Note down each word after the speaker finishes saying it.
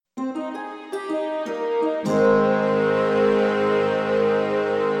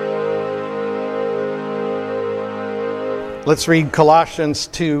Let's read Colossians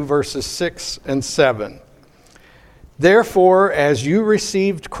 2, verses 6 and 7. Therefore, as you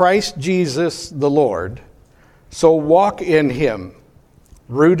received Christ Jesus the Lord, so walk in him,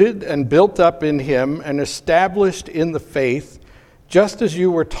 rooted and built up in him and established in the faith, just as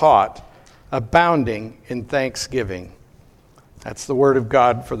you were taught, abounding in thanksgiving. That's the word of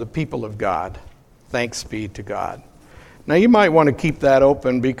God for the people of God. Thanks be to God. Now you might want to keep that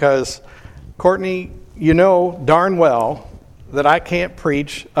open because, Courtney, you know darn well that I can't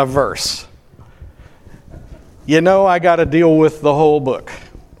preach a verse. You know I got to deal with the whole book.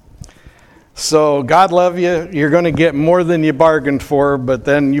 So God love you. You're going to get more than you bargained for, but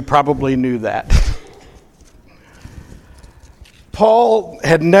then you probably knew that. Paul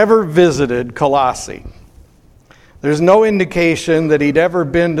had never visited Colossae. There's no indication that he'd ever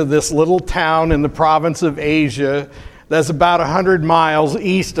been to this little town in the province of Asia that's about 100 miles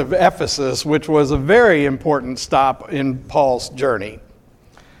east of Ephesus, which was a very important stop in Paul's journey.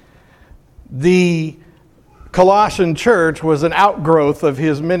 The Colossian church was an outgrowth of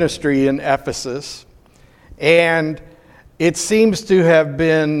his ministry in Ephesus, and it seems to have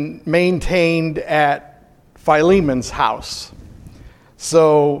been maintained at Philemon's house.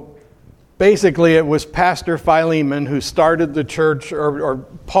 So basically it was Pastor Philemon who started the church, or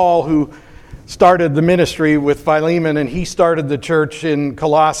Paul who started the ministry with Philemon, and he started the church in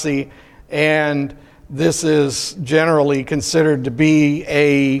Colossae, and this is generally considered to be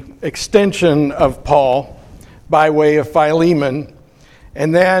an extension of Paul by way of Philemon.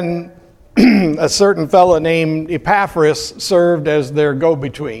 And then a certain fellow named Epaphras served as their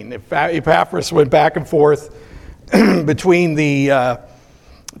go-between. Epaphras went back and forth between the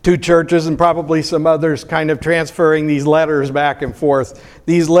two churches and probably some others, kind of transferring these letters back and forth.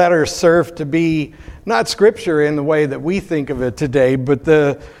 These letters serve to be not scripture in the way that we think of it today, but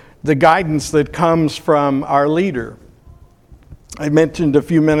the guidance that comes from our leader. I mentioned a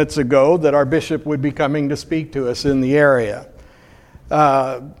few minutes ago that our bishop would be coming to speak to us in the area.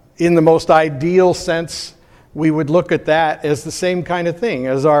 In the most ideal sense, we would look at that as the same kind of thing,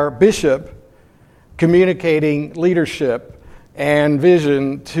 as our bishop communicating leadership and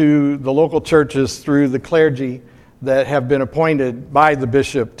vision to the local churches through the clergy that have been appointed by the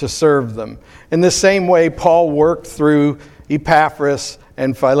bishop to serve them. In the same way, Paul worked through Epaphras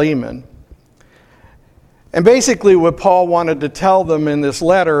and Philemon. And basically what Paul wanted to tell them in this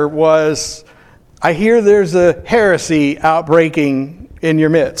letter was, I hear there's a heresy outbreaking in your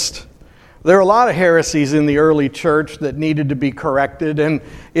midst. There are a lot of heresies in the early church that needed to be corrected, and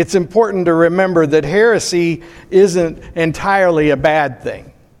it's important to remember that heresy isn't entirely a bad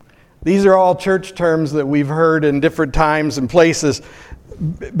thing. These are all church terms that we've heard in different times and places.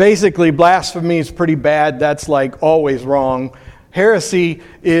 Basically, blasphemy is pretty bad. That's like always wrong. Heresy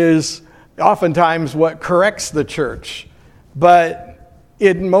is oftentimes what corrects the church. But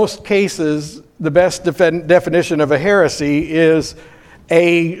in most cases, the best definition of a heresy is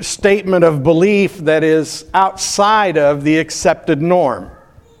a statement of belief that is outside of the accepted norm.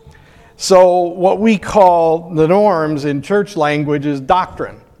 So what we call the norms in church language is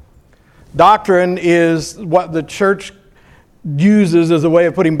doctrine. Doctrine is what the church uses as a way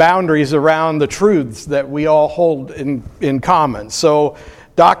of putting boundaries around the truths that we all hold in common. So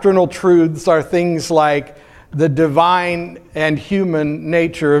doctrinal truths are things like the divine and human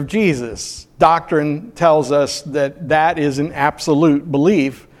nature of Jesus. Doctrine tells us that that is an absolute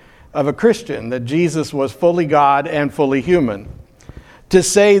belief of a Christian, that Jesus was fully God and fully human. To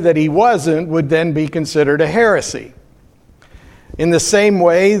say that he wasn't would then be considered a heresy. In the same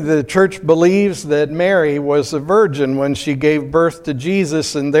way, the church believes that Mary was a virgin when she gave birth to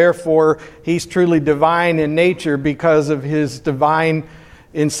Jesus, and therefore he's truly divine in nature because of his divine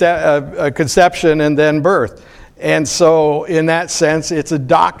conception and then birth. And so in that sense, it's a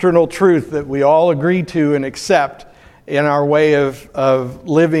doctrinal truth that we all agree to and accept in our way of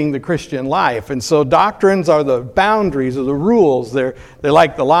living the Christian life. And so doctrines are the boundaries or the rules. They're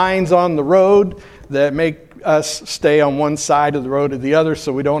like the lines on the road that make us stay on one side of the road or the other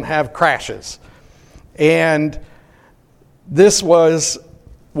so we don't have crashes. And this was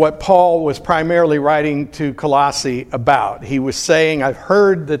what Paul was primarily writing to Colossae about. He was saying, I've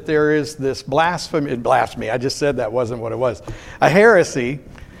heard that there is this blasphemy, I just said that wasn't what it was, a heresy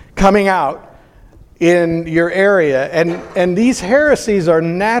coming out in your area. And these heresies are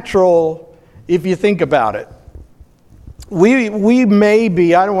natural if you think about it. We may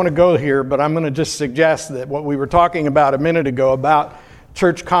be, I don't want to go here, but I'm going to just suggest that what we were talking about a minute ago about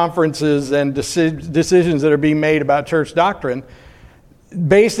church conferences and decisions that are being made about church doctrine,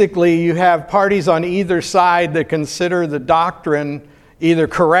 basically you have parties on either side that consider the doctrine either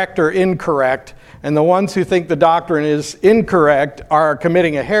correct or incorrect, and the ones who think the doctrine is incorrect are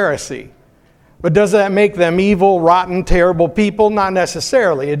committing a heresy. But does that make them evil, rotten, terrible people? Not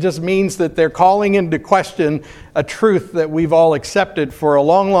necessarily. It just means that they're calling into question a truth that we've all accepted for a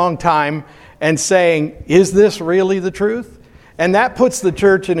long, long time and saying, is this really the truth? And that puts the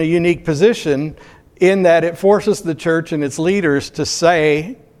church in a unique position in that it forces the church and its leaders to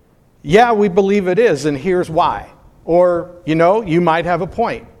say, yeah, we believe it is, and here's why. Or, you might have a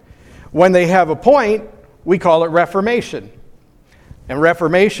point. When they have a point, we call it reformation. And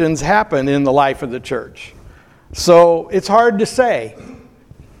reformations happen in the life of the church. So it's hard to say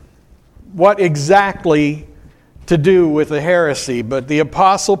what exactly to do with a heresy, but the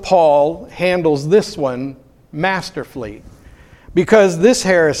Apostle Paul handles this one masterfully. Because this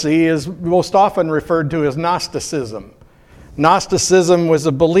heresy is most often referred to as Gnosticism. Gnosticism was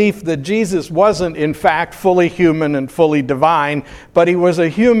a belief that Jesus wasn't, in fact, fully human and fully divine, but he was a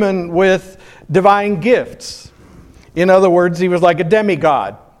human with divine gifts. In other words, he was like a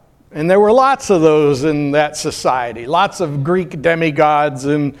demigod. And there were lots of those in that society. Lots of Greek demigods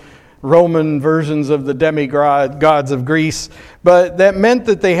and Roman versions of the demigods of Greece. But that meant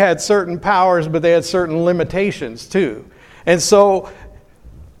that they had certain powers, but they had certain limitations too. And so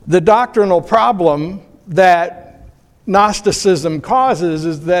the doctrinal problem that Gnosticism causes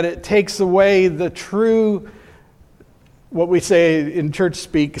is that it takes away the true, what we say in church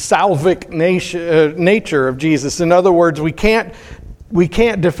speak, salvic nature of Jesus. In other words, we can't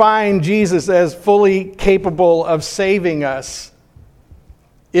define Jesus as fully capable of saving us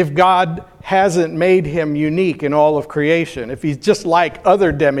if God hasn't made him unique in all of creation. If he's just like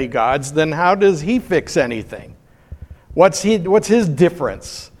other demigods, then how does he fix anything? What's his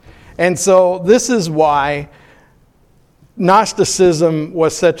difference? And so this is why Gnosticism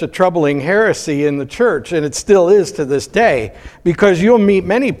was such a troubling heresy in the church, and it still is to this day, because you'll meet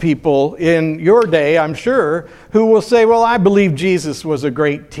many people in your day, I'm sure, who will say, well, I believe Jesus was a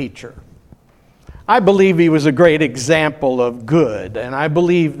great teacher. I believe he was a great example of good, and I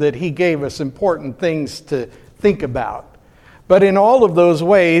believe that he gave us important things to think about. But in all of those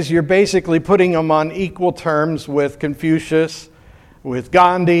ways, you're basically putting him on equal terms with Confucius, with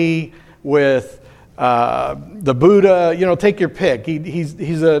Gandhi, with the Buddha. Take your pick.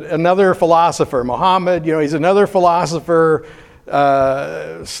 He's another philosopher. Muhammad, he's another philosopher /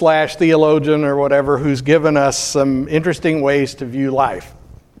 theologian or whatever who's given us some interesting ways to view life.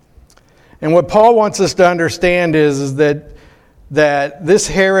 And what Paul wants us to understand is that this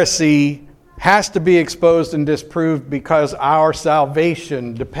heresy has to be exposed and disproved because our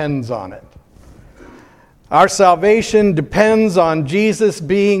salvation depends on it. Our salvation depends on Jesus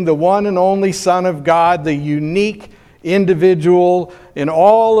being the one and only Son of God, the unique individual in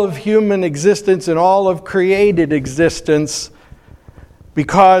all of human existence, in all of created existence,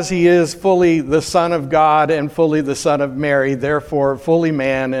 because he is fully the Son of God and fully the Son of Mary, therefore fully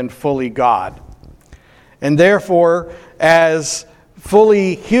man and fully God. And therefore, as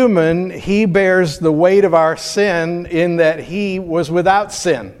fully human, he bears the weight of our sin in that he was without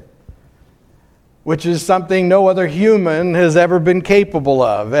sin, which is something no other human has ever been capable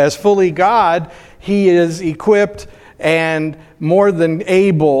of. As fully God, he is equipped and more than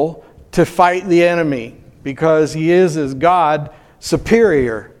able to fight the enemy because he is, as God,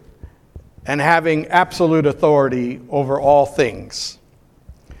 superior and having absolute authority over all things.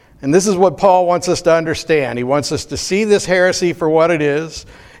 And this is what Paul wants us to understand. He wants us to see this heresy for what it is.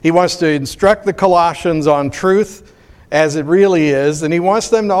 He wants to instruct the Colossians on truth as it really is. And he wants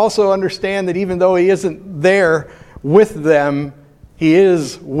them to also understand that even though he isn't there with them, he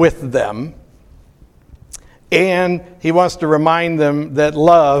is with them. And he wants to remind them that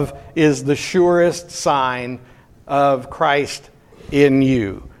love is the surest sign of Christ in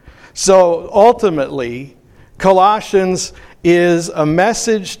you. So ultimately, Colossians is a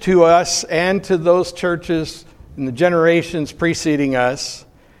message to us and to those churches in the generations preceding us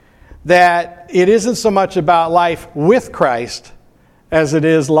that it isn't so much about life with Christ as it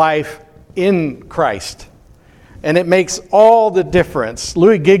is life in Christ. And it makes all the difference.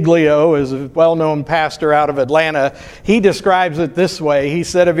 Louis Giglio is a well-known pastor out of Atlanta. He describes it this way. He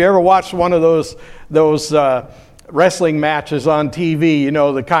said, have you ever watched one of those wrestling matches on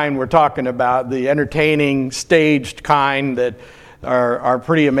TV, the kind we're talking about, the entertaining, staged kind that are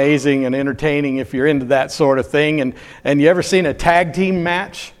pretty amazing and entertaining if you're into that sort of thing. And you ever seen a tag team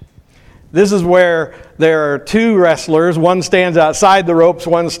match? This is where there are two wrestlers. One stands outside the ropes,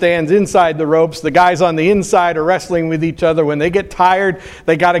 one stands inside the ropes. The guys on the inside are wrestling with each other. When they get tired,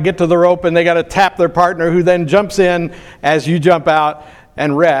 they got to get to the rope and they got to tap their partner, who then jumps in as you jump out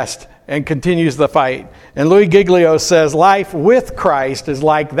and rest and continues the fight. And Louis Giglio says, life with Christ is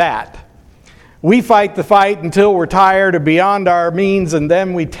like that. We fight the fight until we're tired or beyond our means, and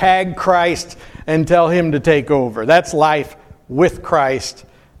then we tag Christ and tell him to take over. That's life with Christ,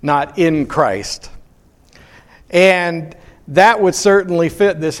 not in Christ. And that would certainly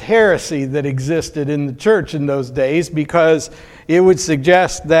fit this heresy that existed in the church in those days, because it would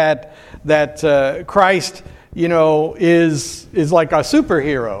suggest that Christ, is like a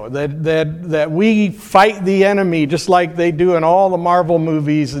superhero, that we fight the enemy just like they do in all the Marvel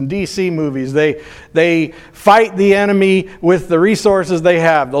movies and DC movies. They fight the enemy with the resources they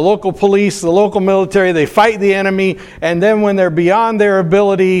have. The local police, the local military, they fight the enemy, and then when they're beyond their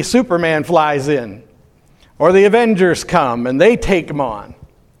ability, Superman flies in. Or the Avengers come and they take them on.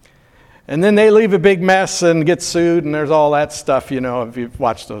 And then they leave a big mess and get sued, and there's all that stuff, if you've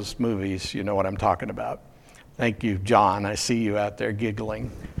watched those movies, you know what I'm talking about. Thank you, John. I see you out there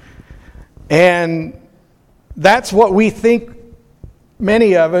giggling. And that's what we think,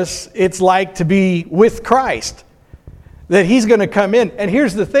 many of us, it's like to be with Christ. That he's going to come in. And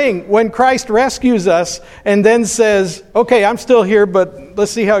here's the thing. When Christ rescues us and then says, okay, I'm still here, but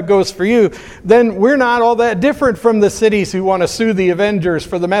let's see how it goes for you, then we're not all that different from the cities who want to sue the Avengers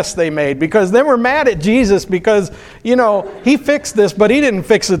for the mess they made. Because then we're mad at Jesus because, he fixed this, but he didn't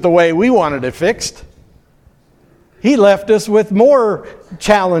fix it the way we wanted it fixed. He left us with more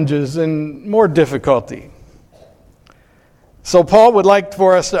challenges and more difficulty. So Paul would like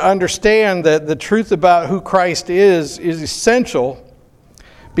for us to understand that the truth about who Christ is essential,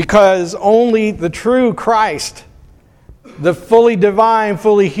 because only the true Christ, the fully divine,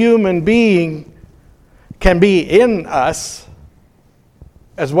 fully human being, can be in us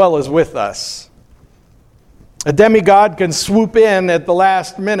as well as with us. A demigod can swoop in at the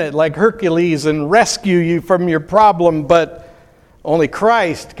last minute like Hercules and rescue you from your problem, but only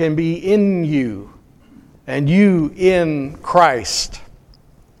Christ can be in you and you in Christ.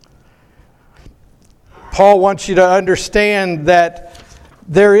 Paul wants you to understand that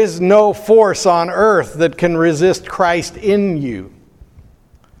there is no force on earth that can resist Christ in you.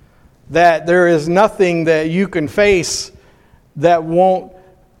 That there is nothing that you can face that won't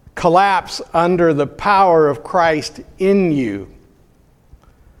collapse under the power of Christ in you.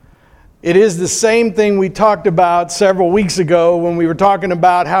 It is the same thing we talked about several weeks ago when we were talking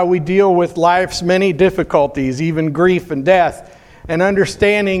about how we deal with life's many difficulties, even grief and death, and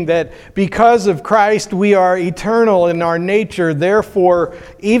understanding that because of Christ we are eternal in our nature. Therefore,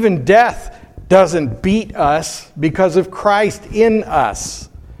 even death doesn't beat us because of Christ in us.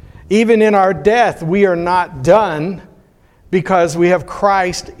 Even in our death, we are not done, because we have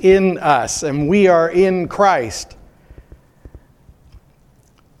Christ in us, and we are in Christ.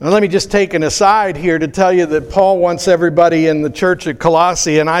 Now let me just take an aside here to tell you that Paul wants everybody in the church at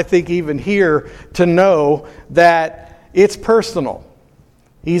Colossae, and I think even here, to know that it's personal.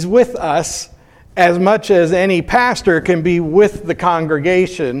 He's with us as much as any pastor can be with the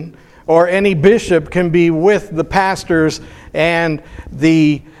congregation, or any bishop can be with the pastors and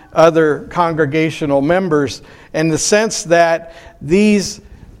the other congregational members, in the sense that these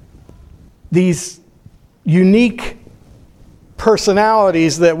unique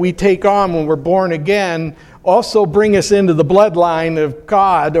personalities that we take on when we're born again also bring us into the bloodline of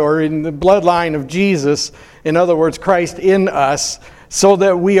God, or in the bloodline of Jesus, in other words, Christ in us, so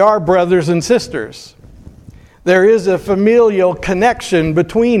that we are brothers and sisters. There is a familial connection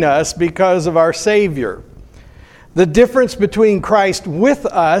between us because of our Savior. The difference between Christ with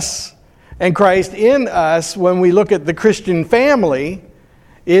us and Christ in us, when we look at the Christian family,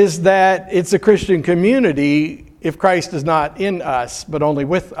 is that it's a Christian community if Christ is not in us, but only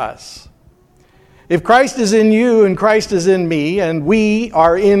with us. If Christ is in you and Christ is in me, and we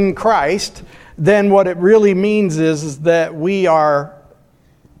are in Christ, then what it really means is that we are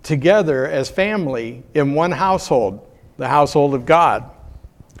together as family in one household, the household of God.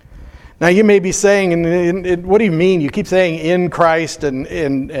 Now you may be saying, and what do you mean? You keep saying in Christ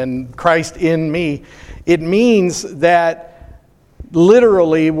and Christ in me. It means that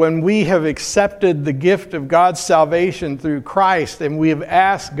literally when we have accepted the gift of God's salvation through Christ, and we have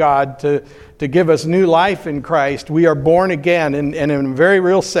asked God to give us new life in Christ, we are born again. And in a very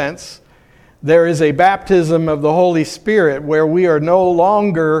real sense, there is a baptism of the Holy Spirit where we are no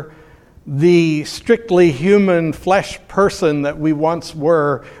longer the strictly human flesh person that we once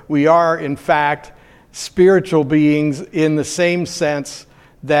were. We are, in fact, spiritual beings in the same sense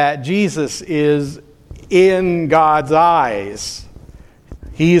that Jesus is in God's eyes.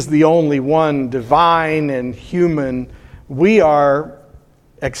 He is the only one, divine and human. We are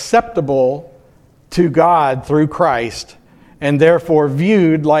acceptable to God through Christ, and therefore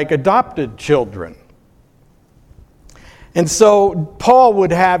viewed like adopted children. And so Paul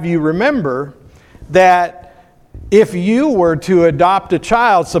would have you remember that if you were to adopt a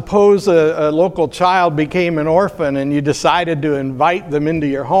child, suppose a local child became an orphan and you decided to invite them into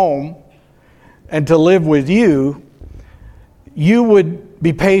your home and to live with you, you would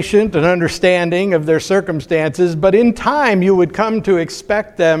be patient and understanding of their circumstances, but in time you would come to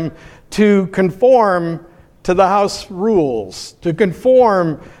expect them to conform to the house rules, to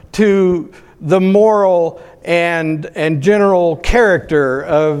conform to the moral and general character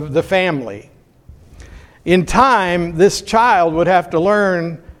of the family. In time, this child would have to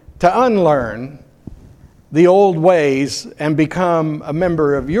learn to unlearn the old ways and become a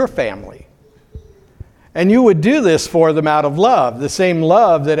member of your family. And you would do this for them out of love, the same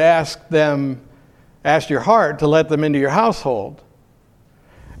love that asked your heart to let them into your household.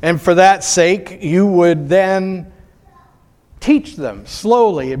 And for that sake, you would then teach them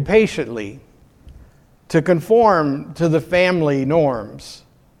slowly and patiently to conform to the family norms.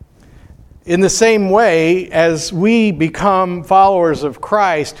 In the same way, as we become followers of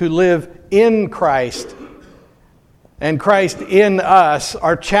Christ who live in Christ, and Christ in us,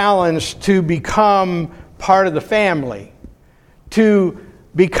 are challenged to become part of the family, to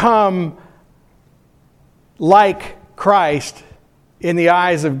become like Christ in the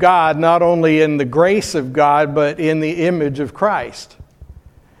eyes of God, not only in the grace of God, but in the image of Christ.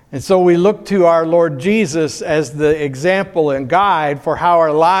 And so we look to our Lord Jesus as the example and guide for how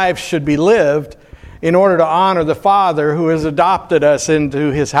our lives should be lived in order to honor the Father who has adopted us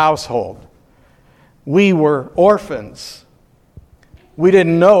into his household. We were orphans. We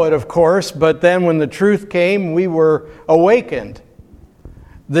didn't know it, of course, but then when the truth came, we were awakened.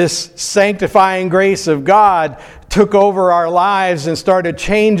 This sanctifying grace of God took over our lives and started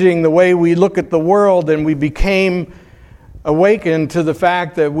changing the way we look at the world, and we became awakened to the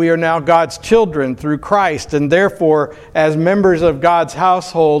fact that we are now God's children through Christ, and therefore, as members of God's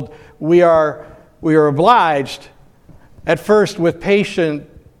household, we are obliged, at first with patient,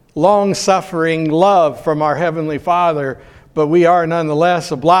 long-suffering love from our Heavenly Father, but we are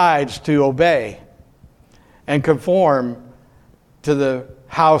nonetheless obliged to obey and conform to the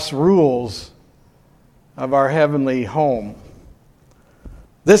house rules of our heavenly home.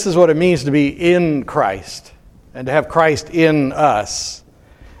 This is what it means to be in Christ and to have Christ in us.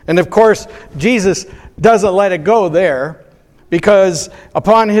 And of course, Jesus doesn't let it go there, because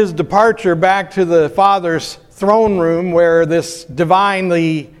upon his departure back to the Father's throne room, where this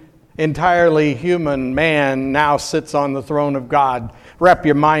divinely, entirely human man now sits on the throne of God. Wrap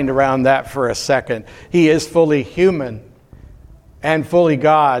your mind around that for a second. He is fully human and fully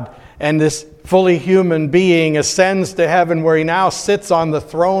God. And this fully human being ascends to heaven, where he now sits on the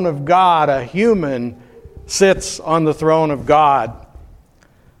throne of God. A human sits on the throne of God.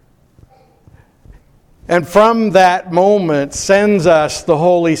 And from that moment sends us the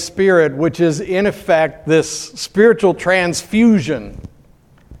Holy Spirit, which is in effect this spiritual transfusion,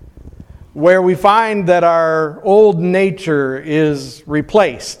 where we find that our old nature is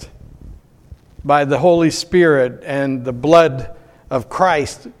replaced by the Holy Spirit, and the blood of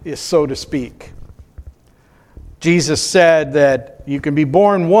Christ is, so to speak. Jesus said that you can be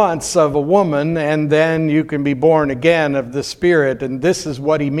born once of a woman, and then you can be born again of the Spirit. And this is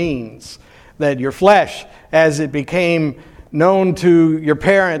what he means, that your flesh, as it became known to your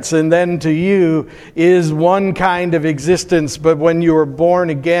parents and then to you, is one kind of existence, but when you are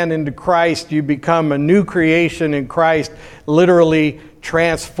born again into Christ, you become a new creation in Christ, literally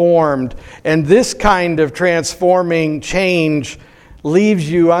transformed. And this kind of transforming change leaves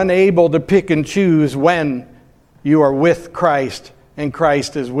you unable to pick and choose when you are with Christ and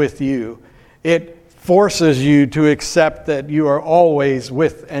Christ is with you. It forces you to accept that you are always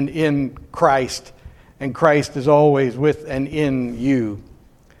with and in Christ, and Christ is always with and in you.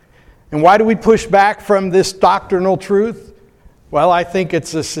 And why do we push back from this doctrinal truth? Well, I think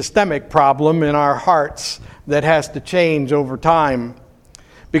it's a systemic problem in our hearts that has to change over time.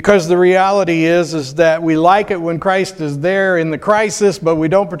 Because the reality is that we like it when Christ is there in the crisis, but we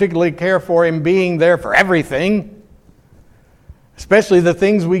don't particularly care for him being there for everything. Especially the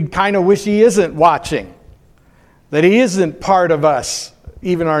things we kind of wish he isn't watching. That he isn't part of us,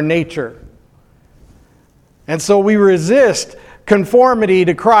 even our nature. And so we resist conformity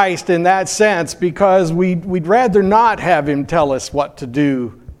to Christ in that sense, because we'd rather not have him tell us what to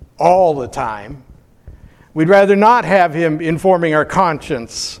do all the time. We'd rather not have him informing our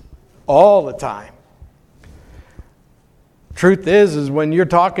conscience all the time. Truth is when you're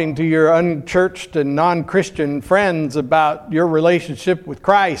talking to your unchurched and non-Christian friends about your relationship with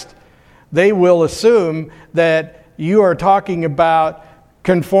Christ, they will assume that you are talking about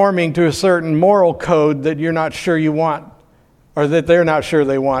conforming to a certain moral code that you're not sure you want, or that they're not sure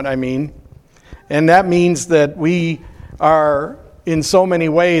they want, I mean. And that means that we are, in so many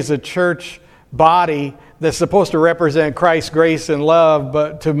ways, a church body that's supposed to represent Christ's grace and love,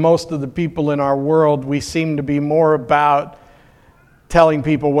 but to most of the people in our world, we seem to be more about telling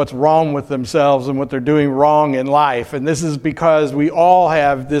people what's wrong with themselves and what they're doing wrong in life. And this is because we all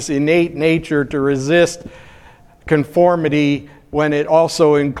have this innate nature to resist conformity when it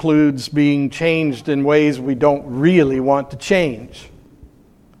also includes being changed in ways we don't really want to change.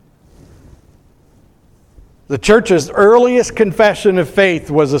 The church's earliest confession of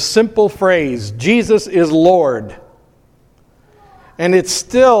faith was a simple phrase, Jesus is Lord. And it's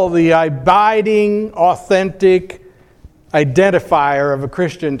still the abiding, authentic identifier of a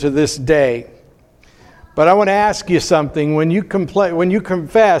Christian to this day. But I want to ask you something. When you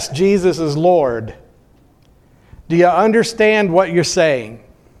confess Jesus is Lord, do you understand what you're saying?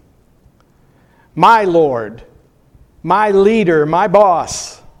 My Lord, my leader, my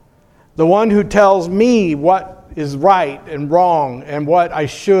boss, the one who tells me what is right and wrong and what I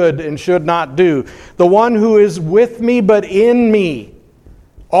should and should not do, the one who is with me but in me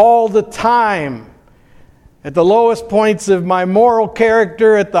all the time, at the lowest points of my moral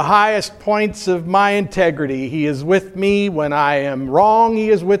character, at the highest points of my integrity. He is with me when I am wrong.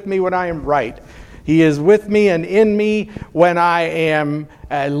 He is with me when I am right. He is with me and in me when I am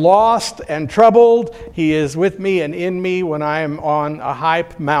lost and troubled. He is with me and in me when I am on a high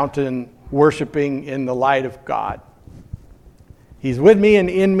mountain worshiping in the light of God. He's with me and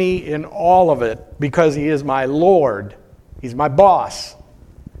in me in all of it because He is my Lord. He's my boss.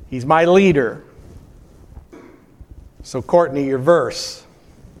 He's my leader. So, Courtney, your verse.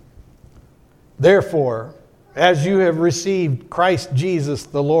 Therefore, as you have received Christ Jesus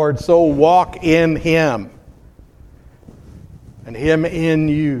the Lord, so walk in Him, and Him in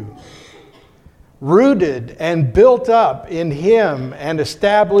you. Rooted and built up in Him and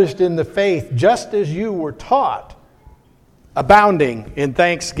established in the faith, just as you were taught, abounding in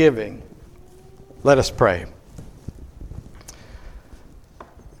thanksgiving. Let us pray.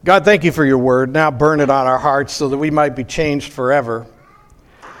 God, thank you for your word. Now burn it on our hearts so that we might be changed forever.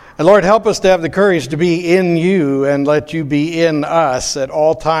 And Lord, help us to have the courage to be in you and let you be in us at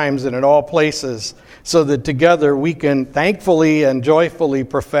all times and at all places so that together we can thankfully and joyfully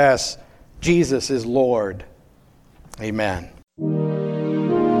profess Jesus is Lord. Amen.